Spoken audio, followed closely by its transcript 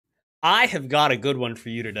I have got a good one for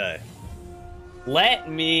you today. Let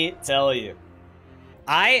me tell you.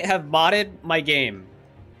 I have modded my game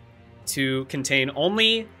to contain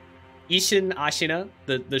only Ishin Ashina,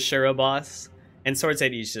 the Shiro boss, and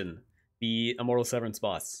Swordside Ishin, the Immortal Severance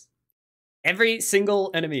boss. Every single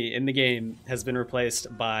enemy in the game has been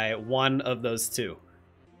replaced by one of those two.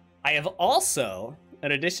 I have also,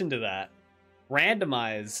 in addition to that,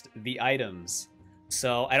 randomized the items,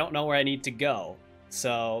 so I don't know where I need to go.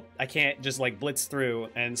 So I can't just like blitz through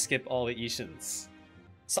and skip all the Ishins.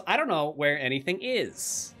 So I don't know where anything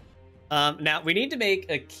is. Now we need to make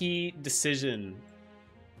a key decision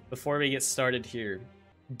before we get started here.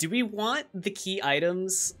 Do we want the key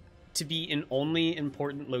items to be in only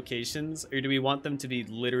important locations, or do we want them to be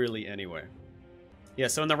literally anywhere? Yeah,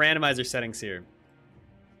 so in the randomizer settings here,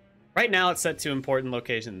 right now it's set to important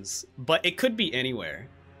locations, but it could be anywhere.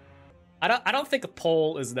 I don't think a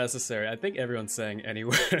poll is necessary. I think everyone's saying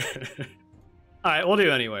anywhere. All right, we'll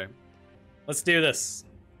do anywhere. Let's do this.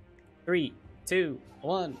 3, 2,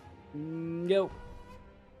 1, go.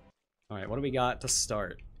 All right, what do we got to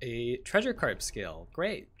start? A treasure carp scale.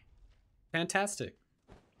 Great. Fantastic.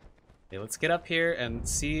 Okay, let's get up here and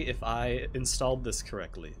see if I installed this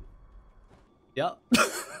correctly. Yep.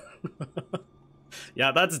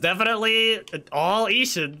 Yeah, that's definitely all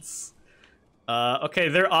Ishins. Okay,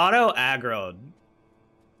 they're auto-aggroed.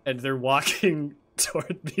 And they're walking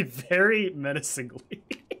toward me very menacingly.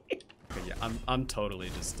 Okay, yeah, I'm totally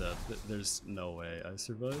just dead. There's no way I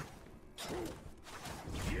survive.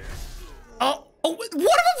 Oh, one of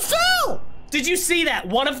them fell! Did you see that?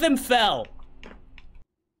 One of them fell.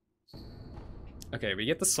 Okay, we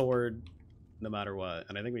get the sword no matter what,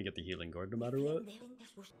 and I think we get the healing gourd no matter what.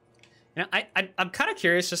 Now, I'm kind of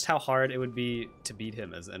curious just how hard it would be to beat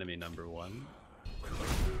him as enemy number 1.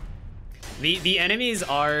 The enemies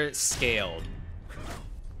are scaled.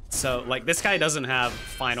 So, like, this guy doesn't have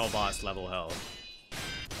final boss level health.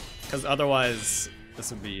 Because otherwise,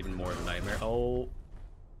 this would be even more of a nightmare. Oh.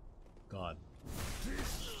 God.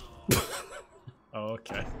 Oh,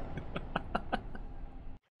 okay.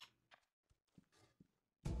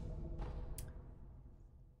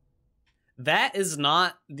 That is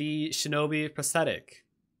not the Shinobi prosthetic.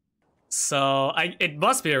 So, it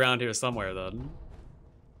must be around here somewhere, then.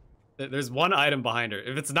 There's one item behind her.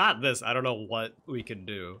 If it's not this, I don't know what we can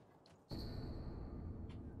do.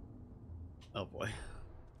 Oh boy.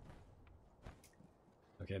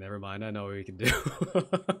 Okay, never mind. I know what we can do.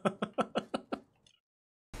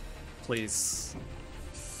 Please.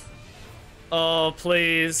 Oh,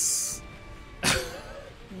 please.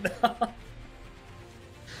 No.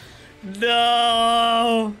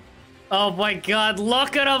 No! Oh my god,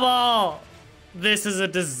 look at them all! This is a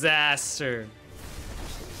disaster.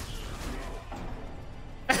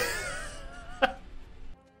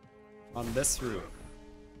 On this roof.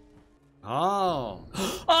 Oh.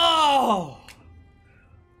 Oh!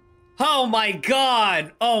 Oh my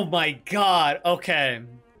god! Oh my god! Okay.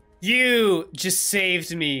 You just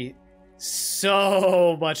saved me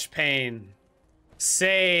so much pain.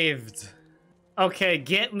 Saved. Okay,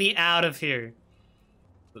 get me out of here.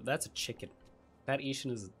 That's a chicken. That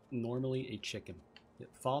Ishin is normally a chicken. Yeah,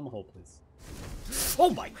 fall in the hole, please. Oh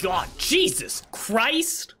my god! Jesus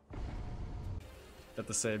Christ! At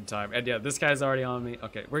the same time. And yeah, this guy's already on me.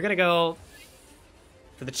 Okay, we're gonna go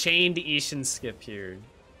for the chained Ishin skip here.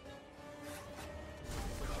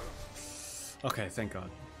 Okay, thank god.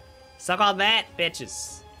 Suck on that,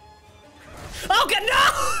 bitches. Oh god,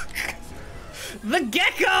 no! The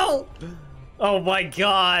gecko! Oh my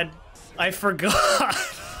god, I forgot.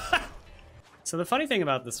 So the funny thing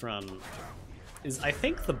about this run is I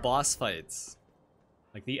think the boss fights,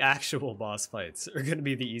 like the actual boss fights, are gonna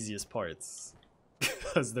be the easiest parts.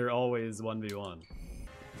 Because they're always 1v1.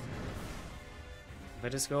 If I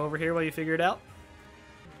just go over here while you figure it out?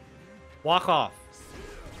 Walk off.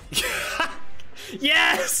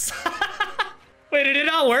 Yes! Wait, did it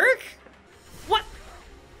not work? What?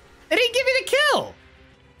 It didn't give me the kill!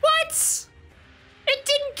 What? It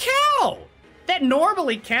didn't count! That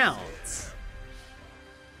normally counts.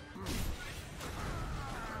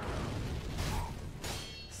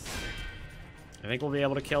 I think we'll be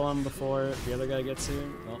able to kill him before the other guy gets here.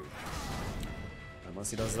 Well, unless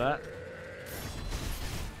he does that.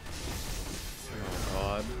 Oh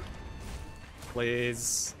god.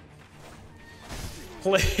 Please.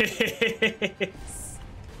 Please.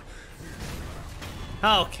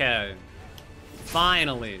 Okay.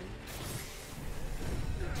 Finally.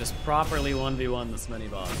 Just properly 1v1 this mini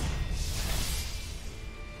boss.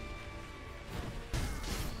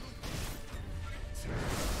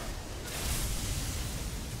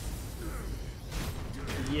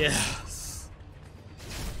 Yes.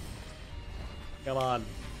 Come on.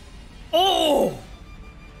 Oh!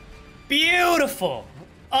 Beautiful!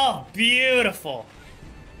 Oh, beautiful.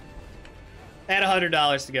 And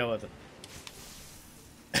 $100 to go with it.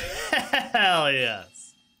 Hell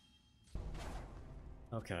yes.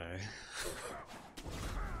 Okay.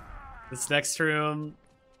 This next room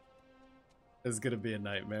is gonna be a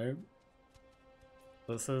nightmare.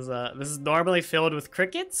 This is normally filled with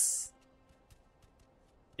crickets.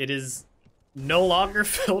 It is no longer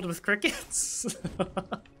filled with crickets.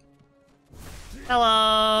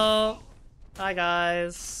 Hello. Hi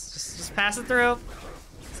guys. Just pass it through.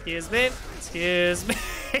 Excuse me. Excuse me.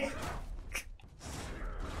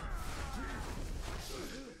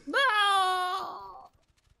 No.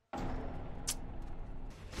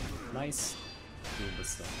 Nice. Good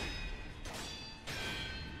stuff.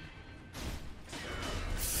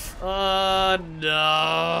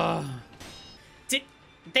 No.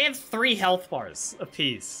 They have 3 health bars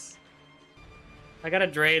apiece. I gotta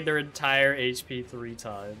drain their entire HP 3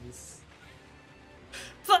 times.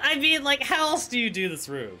 But I mean, like, how else do you do this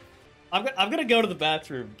room? I'm gonna go to the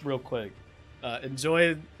bathroom real quick.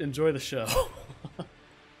 Enjoy the show.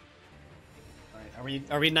 Alright,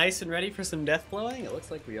 are we nice and ready for some death blowing? It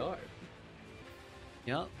looks like we are.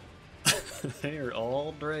 Yep. They are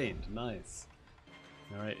all drained. Nice.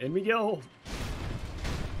 Alright, in we go.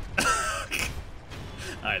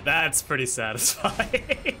 Alright, that's pretty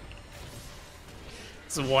satisfying.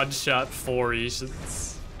 It's a one-shot 4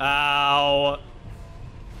 Ishins. Ow.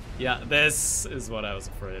 Yeah, this is what I was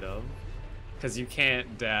afraid of. Because you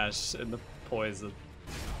can't dash in the poison.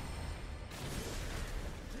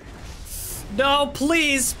 No,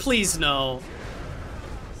 please, please no.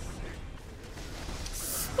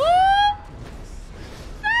 No!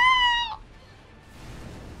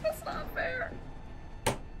 That's not fair.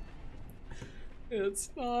 It's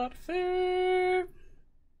not fair.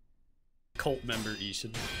 Cult member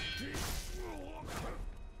Ishin.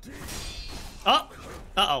 Oh!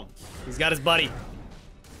 Uh-oh. He's got his buddy.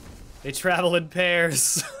 They travel in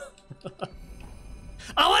pairs.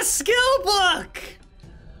 Oh, a skill book!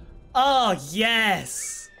 Oh,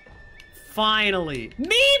 yes. Finally.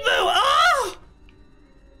 Mibu! Oh!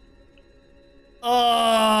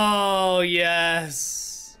 Oh,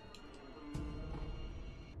 yes.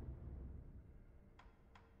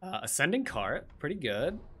 Ascending cart. Pretty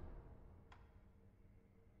good.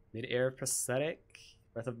 Mid-air prosthetic.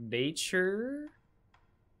 Breath of nature.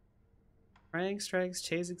 Praying strikes,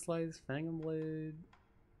 chasing slice, fangum blade.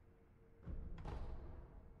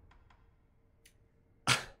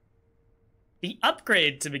 The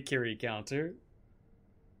upgrade to Mikiri counter.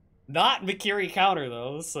 Not Mikiri counter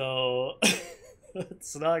though, so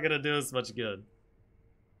it's not gonna do us much good.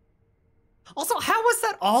 Also, how was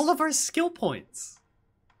that all of our skill points?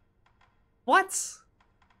 What?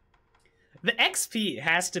 The XP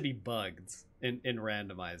has to be bugged in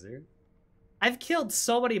randomizer. I've killed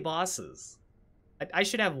so many bosses. I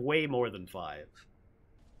should have way more than 5.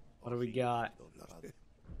 What do we got?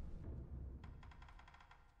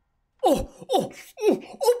 Oh,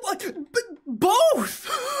 but both!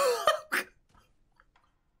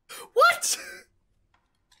 What?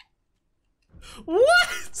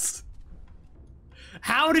 What?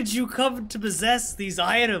 How did you come to possess these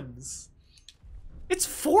items? It's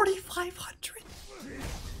 4,500.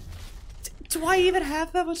 Do I even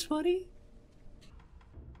have that much money?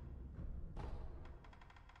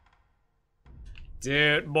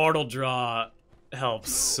 Dude, Mortal Draw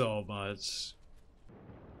helps so much.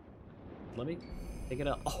 Let me pick it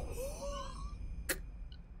up. Oh.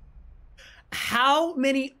 How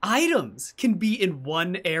many items can be in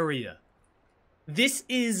one area? This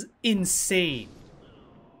is insane.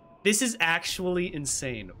 This is actually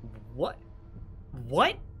insane. What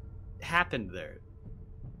happened there?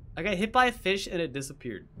 I got hit by a fish and it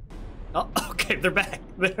disappeared. Oh, okay, they're back.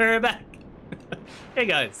 They're back. Hey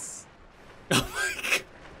guys. Oh my god.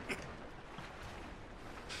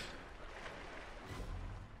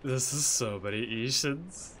 This is so many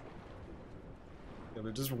Ishins. Yeah,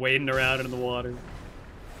 they're just wading around in the water.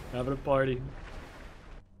 Having a party.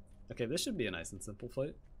 Okay, this should be a nice and simple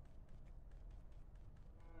fight.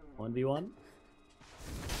 1v1.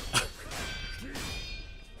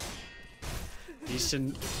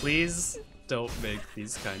 Ishin, please don't make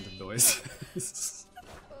these kind of noises.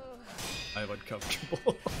 I'm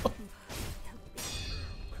uncomfortable.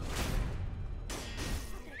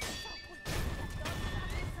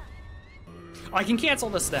 I can cancel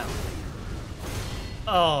this now.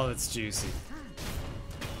 Oh, that's juicy.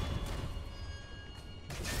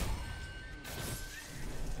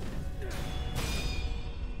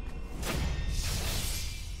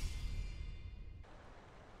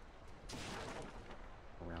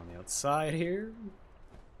 Around the outside here.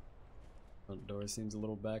 Front door seems a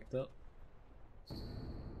little backed up.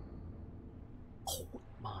 Oh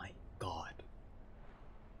my god.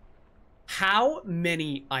 How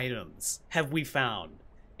many items have we found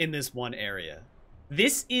in this one area?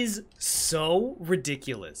 This is so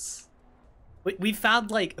ridiculous. We found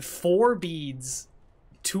like 4 beads,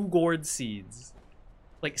 2 gourd seeds,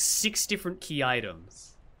 like 6 different key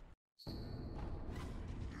items.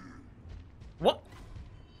 What?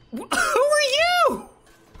 Who are you?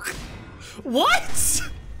 What?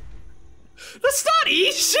 That's not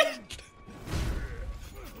Ishin!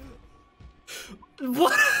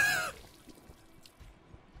 What?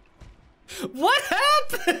 What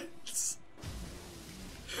happens?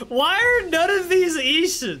 Why are none of these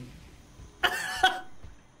Ishin?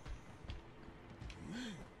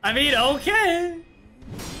 I mean, okay.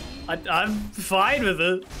 I'm fine with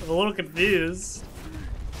it. I'm a little confused.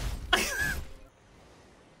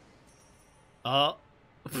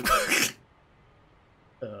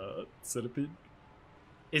 Centipede?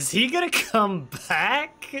 Is he gonna come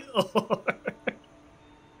back? Or...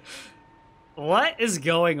 What is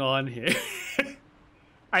going on here?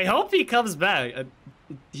 I hope he comes back.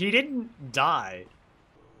 He didn't die.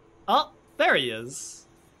 Oh, there he is.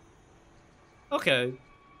 Okay.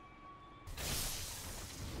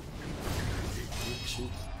 Shoot.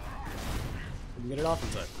 Didn't get it off in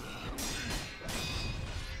time.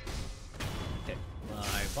 Okay.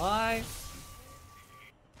 Bye-bye.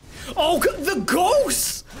 Oh, the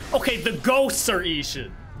ghosts! Okay, the ghosts are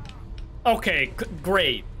Ishin. Okay,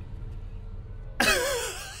 great.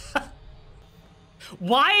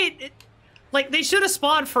 Why? Like, they should have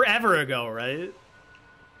spawned forever ago, right?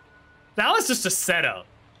 That was just a setup.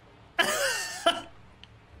 Bye-bye.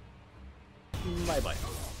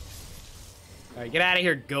 Alright, get out of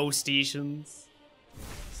here, ghost Ishins.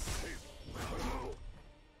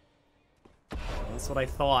 That's what I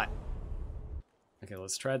thought. Okay,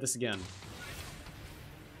 let's try this again.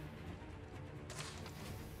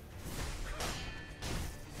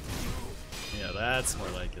 Yeah, that's more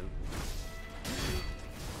like it.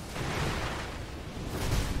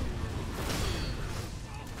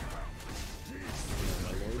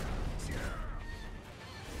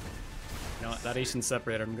 You know what, that Asian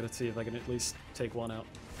separator, I'm gonna see if I can at least take one out.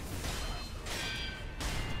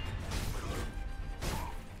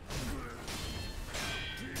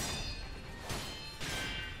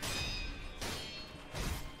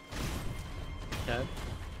 Okay.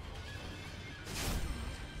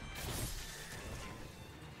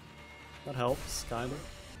 That helps, kinda.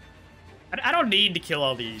 I don't need to kill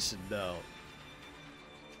all these, no.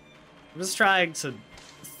 I'm just trying to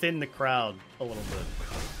thin the crowd a little bit,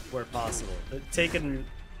 where possible. Taking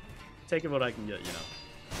what I can get, you know.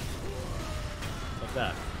 Like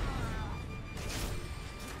that.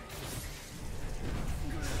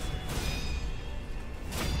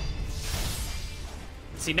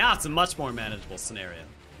 See, now it's a much more manageable scenario.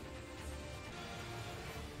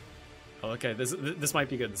 Oh, okay, this might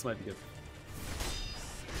be good, this might be good.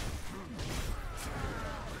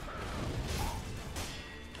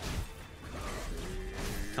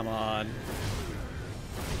 Come on.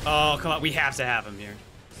 Oh, come on, we have to have him here.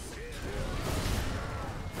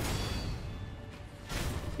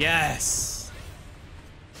 Yes.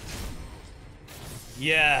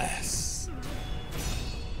 Yes.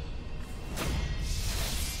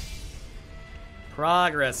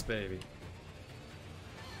 Progress, baby.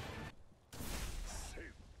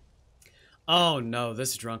 Oh no,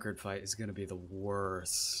 this drunkard fight is gonna be the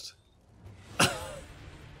worst.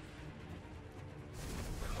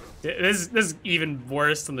 This is even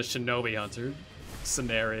worse than the Shinobi Hunter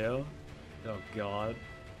scenario. Oh god.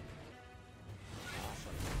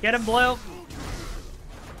 Get him, Blue!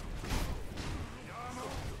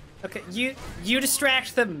 Okay, you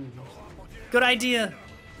distract them. Good idea.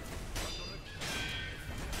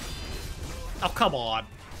 Oh, come on.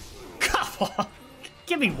 Come on.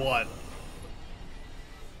 Give me one.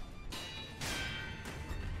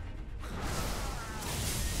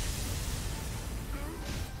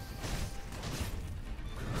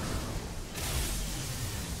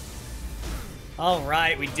 All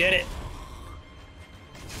right, we did it.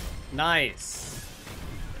 Nice.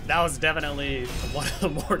 That was definitely one of the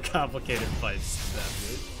more complicated fights.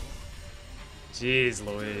 Jeez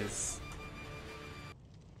Louise.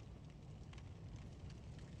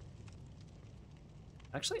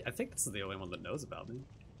 Actually, I think this is the only one that knows about me.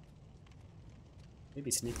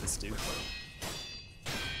 Maybe sneak this dude.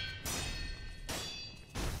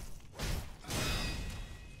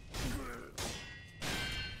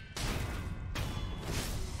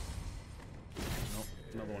 Nope,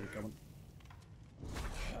 another one coming.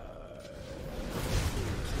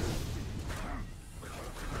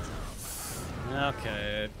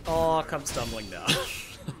 Okay. Oh, come stumbling down.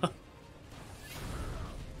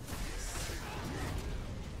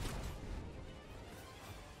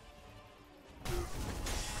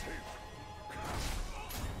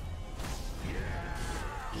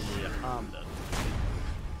 Yeah, I'm dead.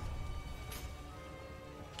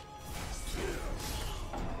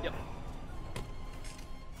 Yep.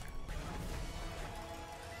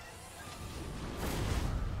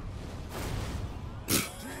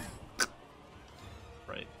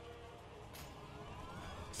 Right.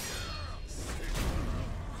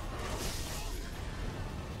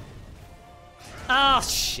 Oh,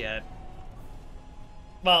 shit.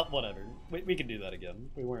 Well, whatever. We can do that again.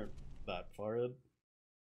 We weren't that far in.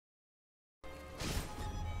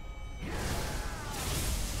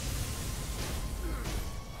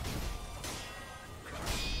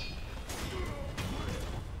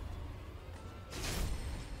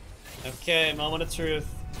 Okay, moment of truth.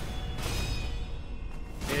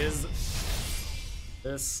 Is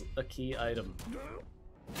this a key item?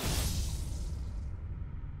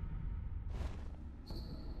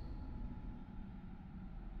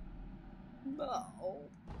 No.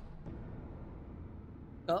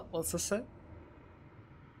 Oh, what's this say?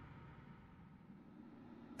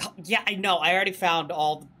 Oh, yeah, I know. I already found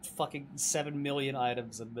all the fucking 7 million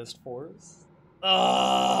items in Mist Forest.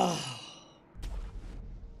 Ugh.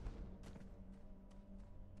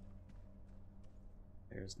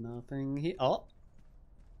 There's nothing here. Oh.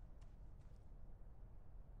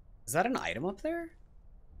 Is that an item up there?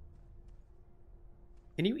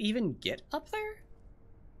 Can you even get up there?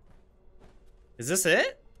 Is this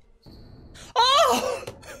it? Oh!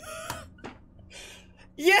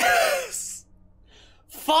 Yes!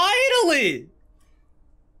 Finally!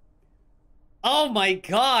 Oh my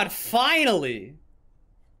god, finally!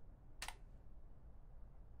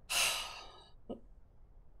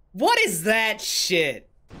 What is that shit?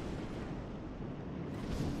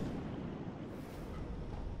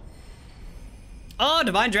 Oh,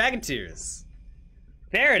 Divine Dragon Tears.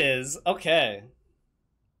 There it is. Okay.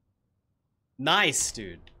 Nice,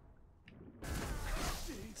 dude.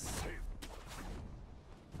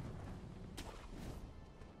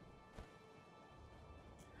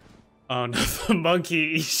 Oh no, the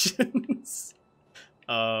monkey Ishins.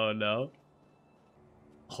 Oh no.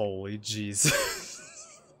 Holy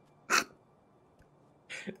Jesus.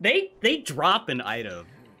 They drop an item.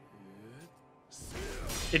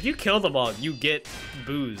 If you kill them all, you get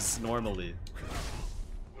booze normally.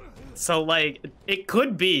 So like, it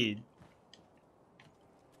could be.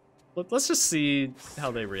 Let's just see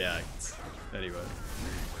how they react. Anyway.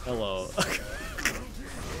 Hello.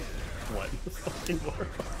 What in the fucking world?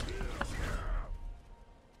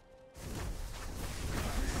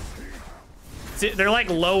 See, they're like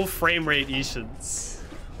low frame rate Ishins.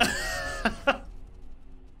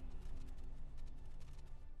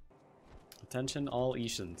 Attention all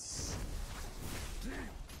Ishins.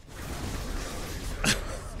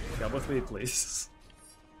 Come with me, please.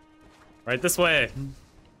 Right this way.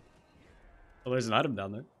 Oh, there's an item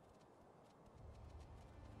down there.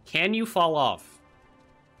 Can you fall off?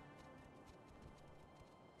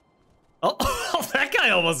 Oh, that guy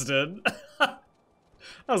almost did. That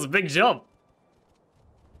was a big jump.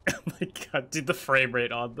 Oh my god, dude, the frame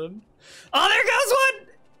rate on them. Oh, there goes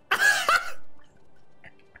one!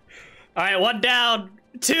 Alright, 1 down.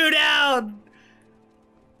 2 down.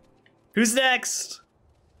 Who's next?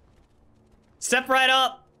 Step right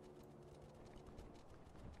up.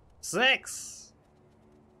 6.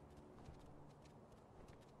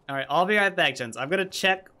 Alright, I'll be right back, gents. I'm gonna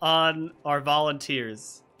check on our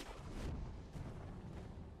volunteers.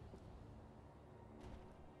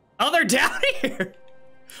 Oh, they're down here!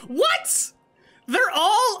 What? They're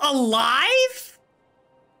all alive?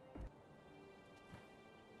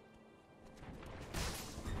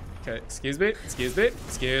 Okay, excuse me, excuse me,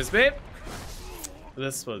 excuse me.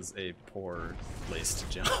 This was a poor place to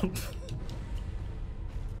jump.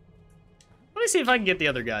 Let me see if I can get the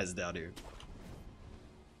other guys down here.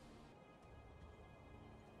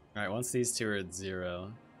 Alright, once these two are at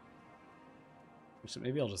 0. Actually,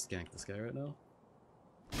 maybe I'll just gank this guy right now.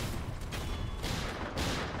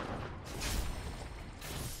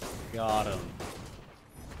 Got him.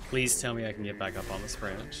 Please tell me I can get back up on this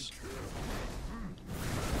branch.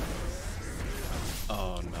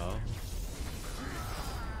 Oh no.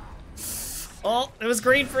 Oh, it was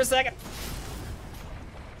green for a second.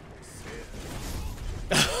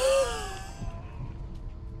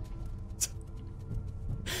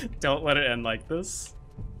 Don't let it end like this.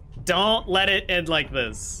 Don't let it end like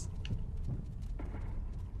this.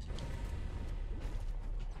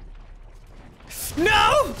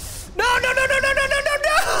 No! No, no, no, no, no, no, no, no,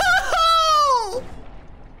 no!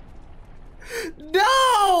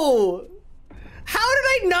 No! How did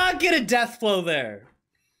I not get a death blow there?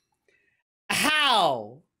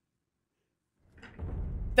 How?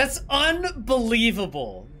 That's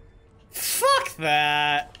unbelievable. Fuck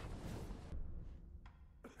that.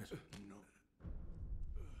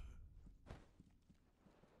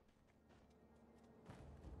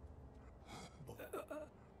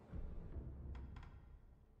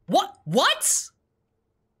 What? What?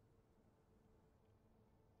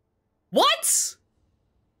 What?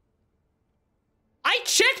 I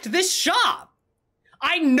checked this shop.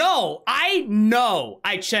 I know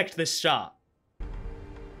I checked this shop.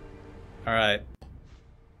 All right.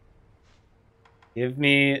 Give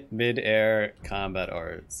me mid-air combat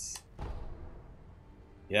arts.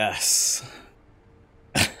 Yes.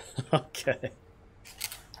 Okay.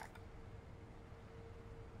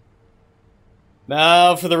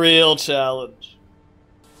 Now for the real challenge.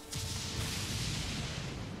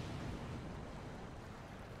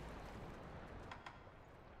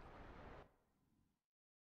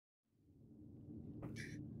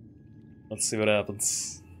 Let's see what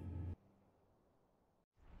happens.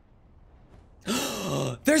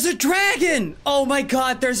 There's a dragon! Oh my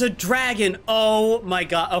god, there's a dragon! Oh my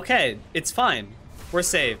god. Okay, it's fine. We're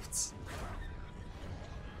saved.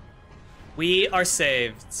 We are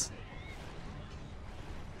saved.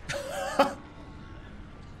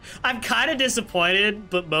 I'm kind of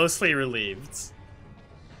disappointed, but mostly relieved.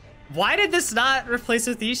 Why did this not replace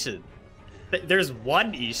with Ishin? There's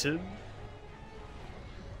one Ishin.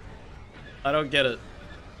 I don't get it.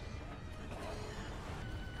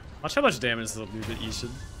 Watch how much damage this will do to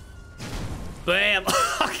Ishin. Bam!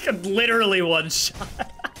 I could literally one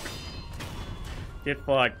shot. Get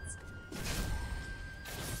fucked.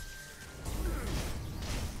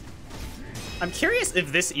 I'm curious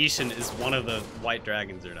if this Ishin is one of the white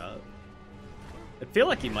dragons or not. I feel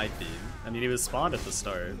like he might be. I mean, he was spawned at the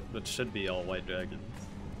start, but should be all white dragons.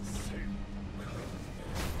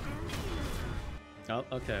 Oh,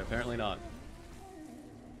 okay, apparently not.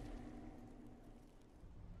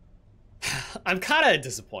 I'm kind of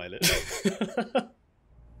disappointed.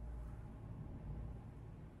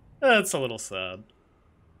 That's a little sad.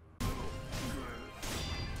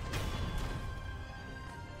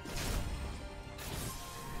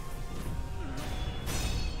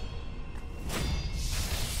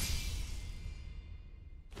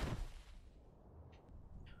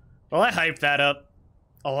 Well, I hyped that up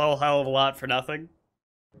a whole hell of a lot for nothing.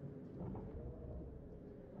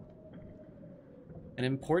 An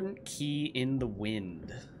important key in the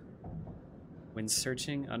wind. When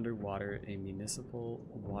searching underwater, a municipal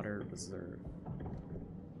water reserve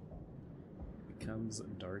becomes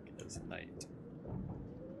dark as night.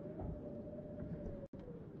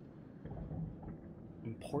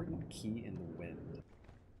 Important key in the wind.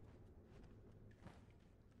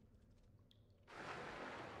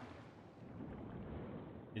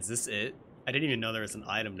 Is this it? I didn't even know there was an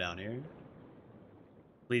item down here.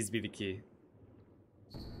 Please be the key.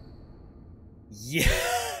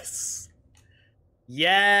 Yes!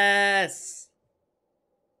 Yes!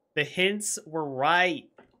 The hints were right.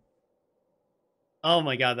 Oh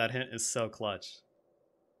my god, that hint is so clutch.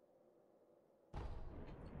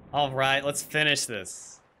 Alright, let's finish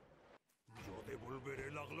this.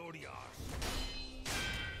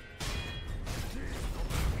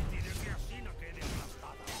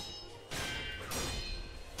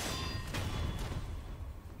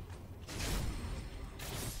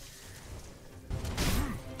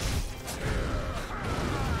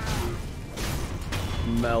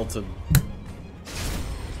 Melted.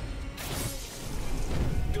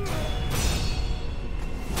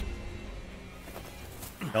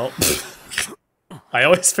 Nope. I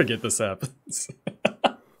always forget this happens.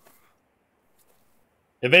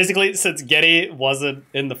 It basically, since Getty wasn't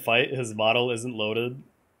in the fight, his model isn't loaded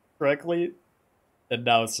correctly, and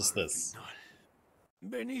now it's just this.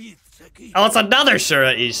 Oh, it's another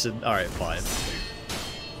Shura Ishin. Alright, fine.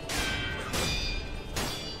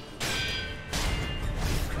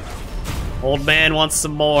 Old man wants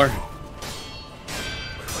some more.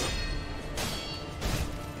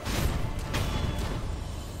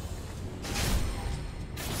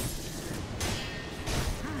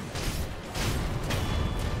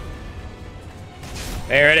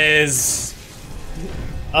 There it is.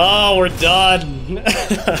 Oh, we're done.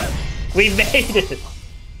 We made it.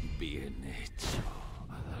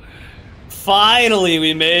 Finally,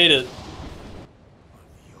 we made it.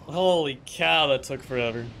 Holy cow, that took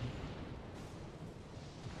forever.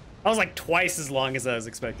 That was like twice as long as I was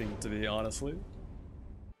expecting it to be, honestly.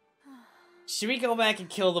 Should we go back and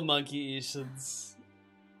kill the monkey Ishins?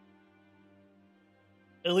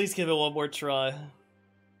 At least give it one more try.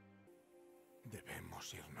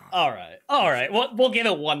 Alright, we'll give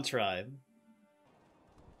it one try.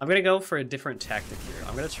 I'm gonna go for a different tactic here.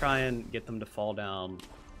 I'm gonna try and get them to fall down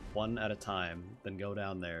one at a time, then go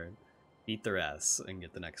down there, beat their ass, and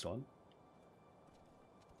get the next one.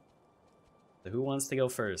 So who wants to go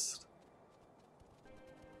first?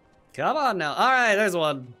 Come on now. Alright, there's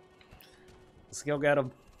one. Let's go get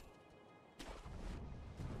him.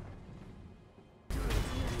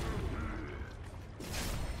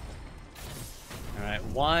 Alright,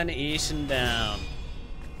 one Ishin down.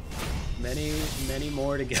 Many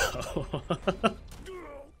more to go.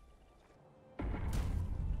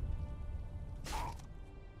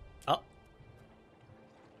 Oh.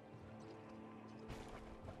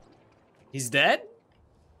 He's dead?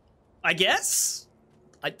 I guess?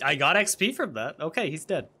 I got XP from that. Okay, he's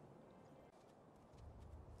dead.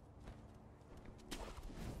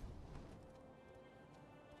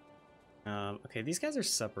 Okay, these guys are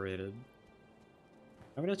separated.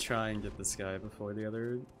 I'm gonna try and get this guy before the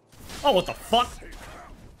other... Oh, what the fuck?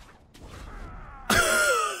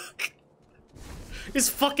 He's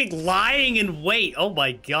fucking lying in wait. Oh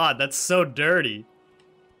my god, that's so dirty.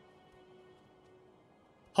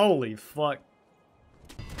 Holy fuck.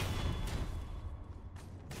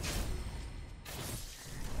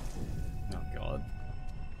 Oh god.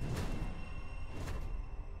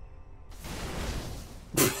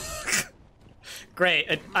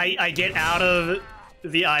 Great, I get out of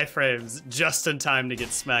the iframes just in time to get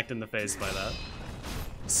smacked in the face by that.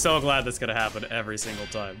 So glad that's gonna happen every single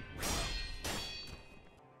time.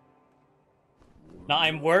 Now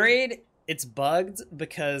I'm worried it's bugged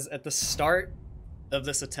because at the start of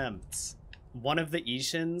this attempt, one of the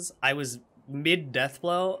Ishins, I was mid-death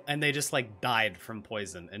blow and they just like died from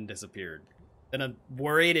poison and disappeared. And I'm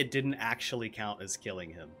worried it didn't actually count as killing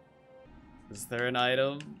him. Is there an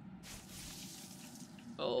item?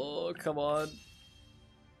 Oh, come on.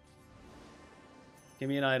 Give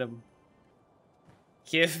me an item.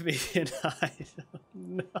 Give me an item.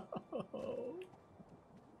 No.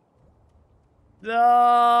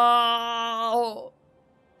 No.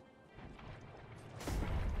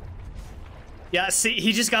 Yeah, see,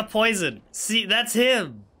 he just got poisoned. See, that's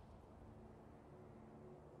him.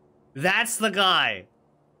 That's the guy.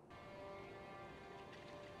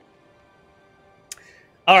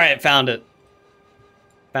 All right, found it.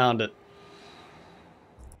 Found it.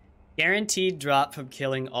 Guaranteed drop from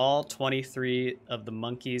killing all 23 of the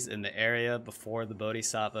monkeys in the area before the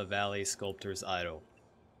Bodhisattva Valley Sculptor's Idol.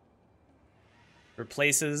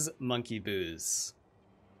 Replaces monkey booze.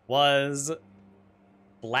 Was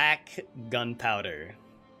black gunpowder.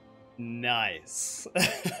 Nice.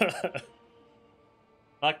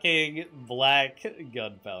 Fucking black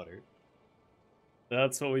gunpowder.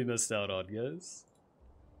 That's what we missed out on, guys.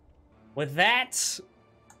 With that,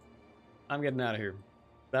 I'm getting out of here.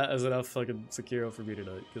 That is enough fucking Sekiro for me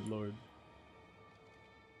tonight. Good lord.